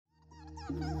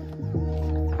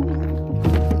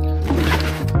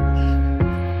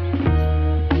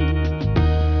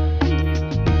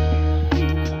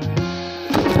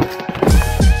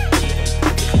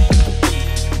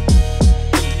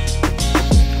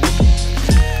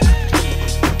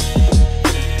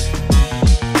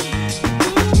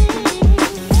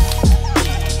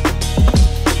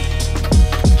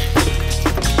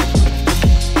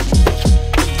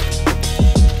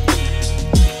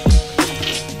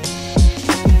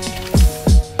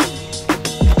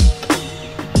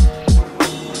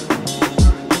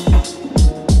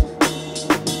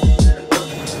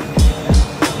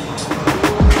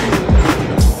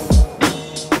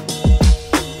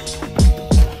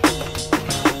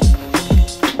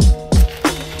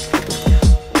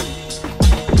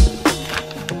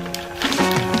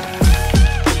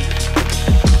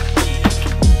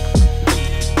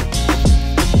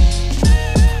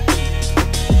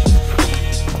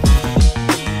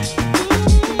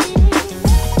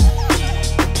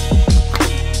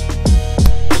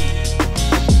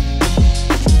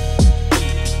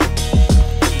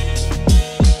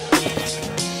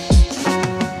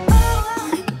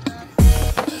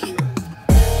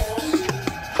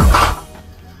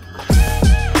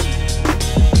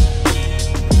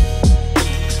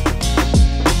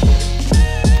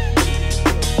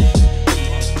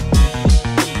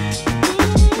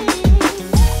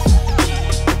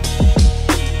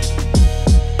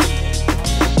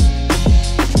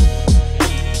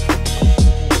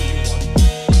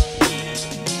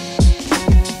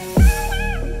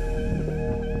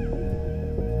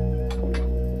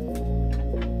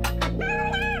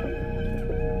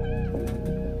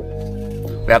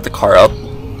We have the car up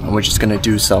and we're just gonna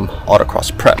do some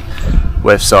autocross prep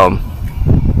with some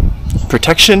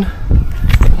protection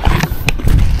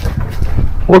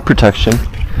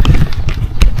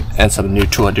and some new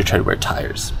 200 treadwear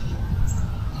tires.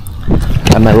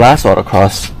 At my last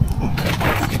autocross,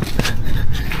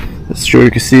 as sure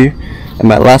you can see, at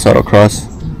my last autocross,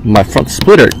 my front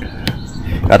splitter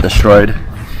got destroyed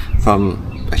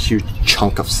from a huge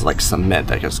chunk of like cement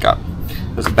that just got.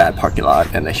 It was a bad parking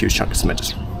lot and a huge chunk of cement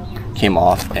just came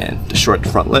off and destroyed the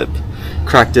front lip,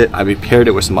 cracked it. I repaired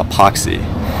it with some epoxy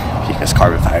because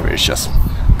carbon fiber is just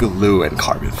glue and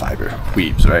carbon fiber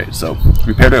weaves, right? So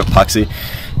repaired it with epoxy.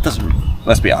 It doesn't,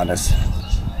 let's be honest,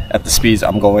 at the speeds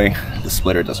I'm going, the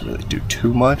splitter doesn't really do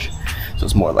too much, so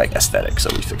it's more like aesthetic, so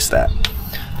we fixed that.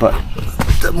 But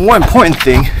the more important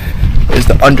thing is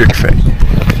the under tray.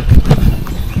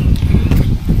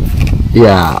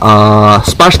 Yeah,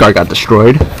 splash guard got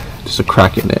destroyed. There's a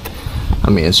crack in it. I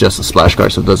mean, it's just a splash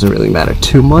guard, so it doesn't really matter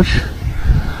too much.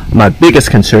 My biggest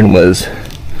concern was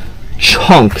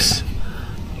chunks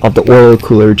of the oil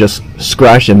cooler just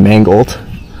scratched and mangled.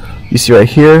 You see right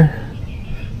here,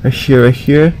 right here, right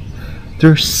here.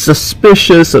 There's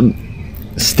suspicious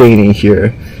staining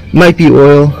here. Might be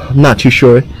oil, I'm not too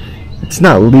sure. It's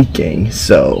not leaking,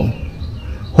 so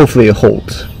hopefully it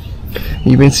holds.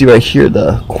 You can see right here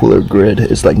the cooler grid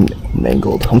is like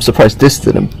mangled. I'm surprised this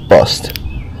didn't bust.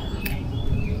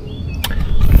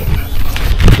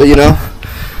 But you know,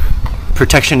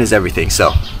 protection is everything,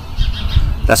 so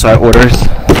that's why I ordered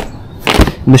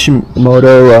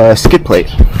Mishimoto skid plate.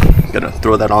 Gonna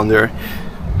throw that on there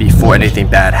before anything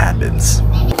bad happens.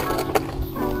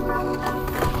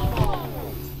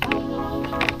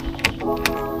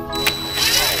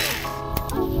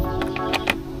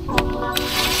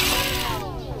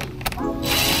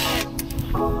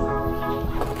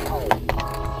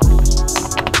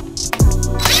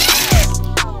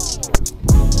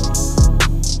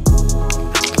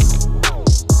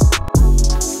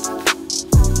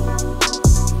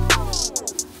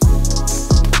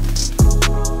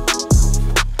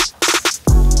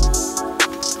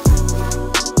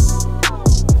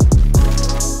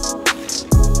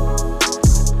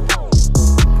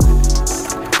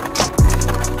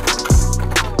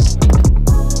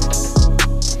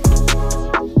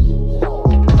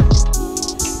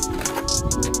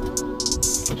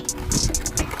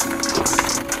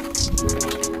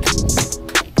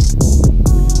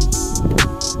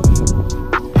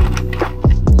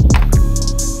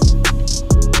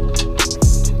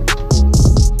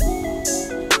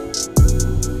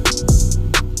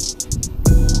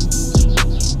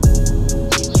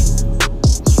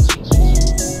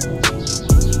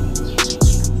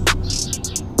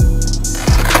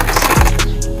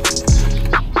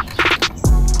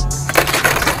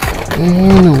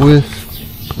 And with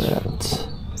that,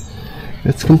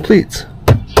 it's complete.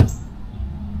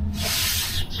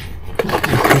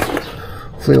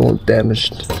 Hopefully it won't damage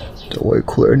the oil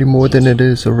cooler any more than it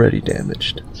is already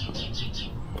damaged.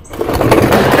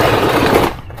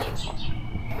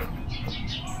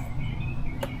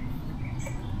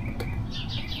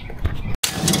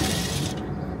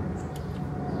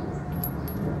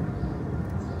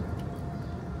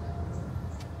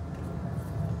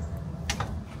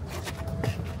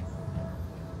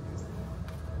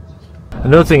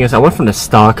 Another thing is I went from the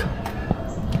stock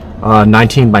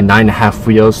 19 by 9.5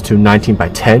 wheels to 19 by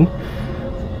 10,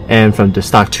 and from the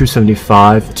stock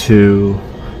 275 to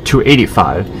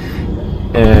 285.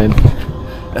 And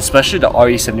especially the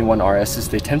RE71 RSs,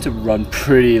 they tend to run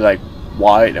pretty like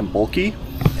wide and bulky.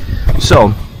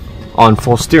 So on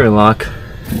full steering lock,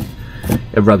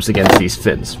 it rubs against these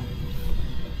fins.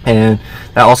 And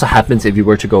that also happens if you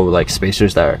were to go like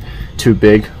spacers that are too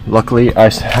big. Luckily, I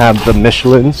have the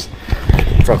Michelins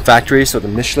from factory, so the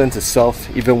Michelins itself,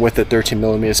 even with the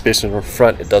 13mm spacer in the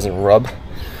front, it doesn't rub.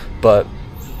 But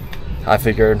I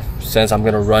figured since I'm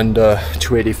gonna run the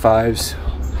 285s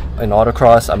in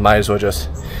Autocross, I might as well just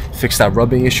fix that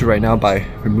rubbing issue right now by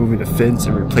removing the fins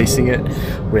and replacing it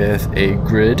with a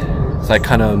grid. So I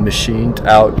kind of machined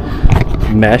out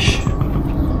mesh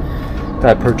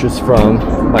that I purchased from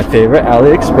my favorite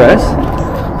AliExpress.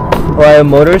 OIM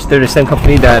Motors, they're the same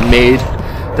company that made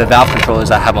the valve controllers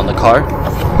I have on the car.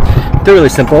 They're really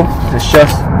simple. It's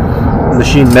just a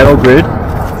machined metal grid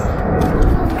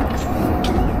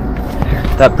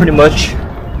that pretty much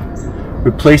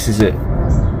replaces it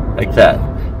like that.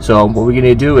 So what we're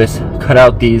gonna do is cut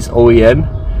out these OEM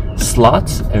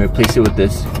slots and replace it with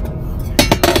this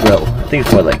grill. I think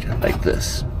it's more like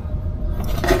this.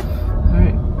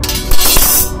 Alright.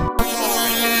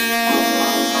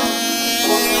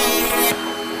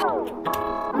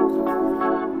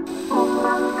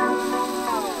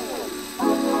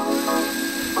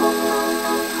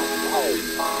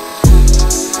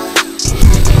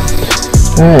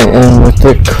 Alright, and with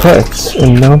the cuts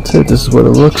and mounted, this is what it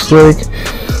looks like.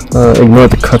 Ignore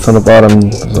the cuts on the bottom,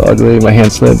 it's ugly, my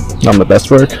hand slid, not my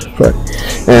best work, but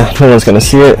yeah, no one's gonna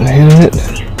see it. And it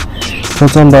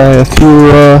held on by a few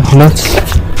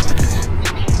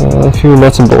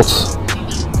nuts and bolts.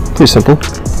 Pretty simple.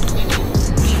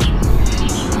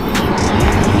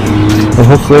 And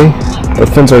hopefully the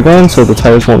fins are gone so the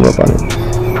tires won't rub on it.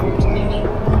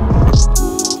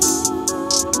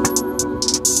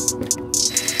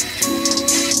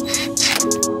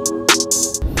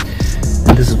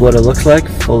 This is what it looks like,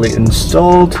 fully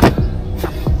installed.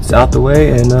 It's out the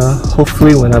way, and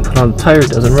hopefully when I put on the tire it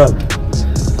doesn't rub.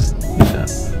 Yeah.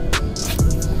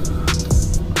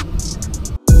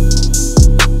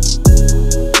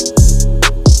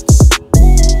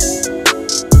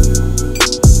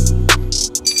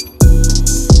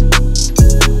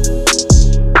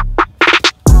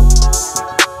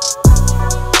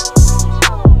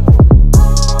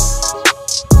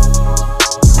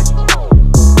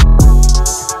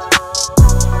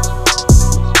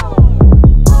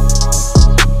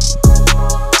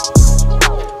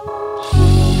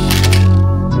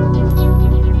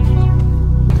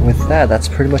 That's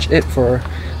pretty much it for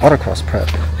Autocross prep.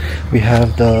 We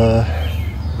have the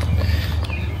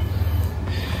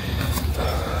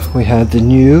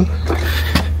new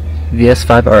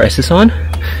VS5 RSs on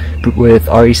with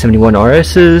RE71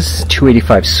 RSs,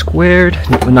 285 squared,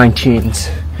 19s,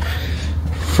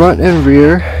 front and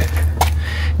rear,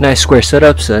 nice square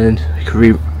setups, and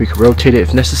we could rotate it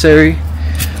if necessary.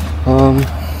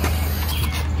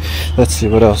 Let's see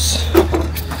what else.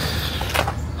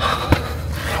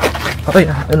 Oh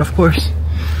yeah, and of course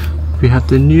we have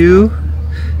the new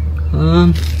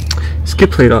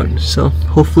skid plate on, so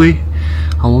hopefully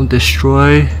I won't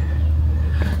destroy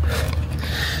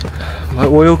my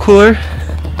oil cooler.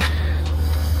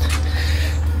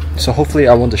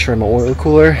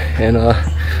 And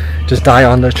just die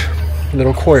on the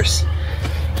little course.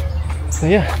 So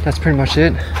yeah, that's pretty much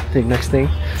it. I think next thing,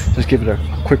 just give it a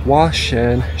quick wash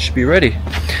and it should be ready.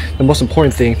 The most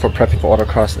important thing for prepping for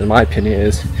Autocross, in my opinion,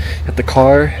 is get the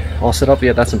car all set up.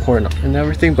 Yeah, that's important and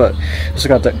everything, but you also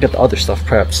got to get the other stuff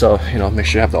prepped. So, you know, make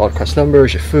sure you have the Autocross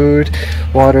numbers, your food,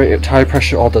 water, your tire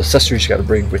pressure, all the accessories you got to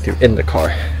bring with you in the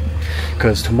car.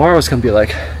 Because tomorrow it's going to be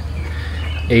like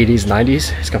 80s,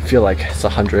 90s. It's going to feel like it's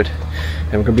 100.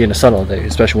 And we're going to be in the sun all day,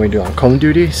 especially when you're doing cone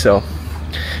duty. So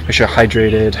make sure you're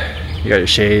hydrated, you got your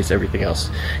shades, everything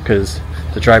else. Because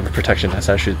the driver protection is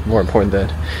actually more important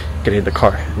than getting the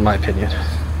car, in my opinion.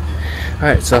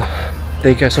 Alright, so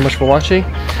thank you guys so much for watching,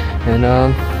 and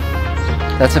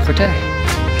that's it for today.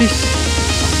 Peace.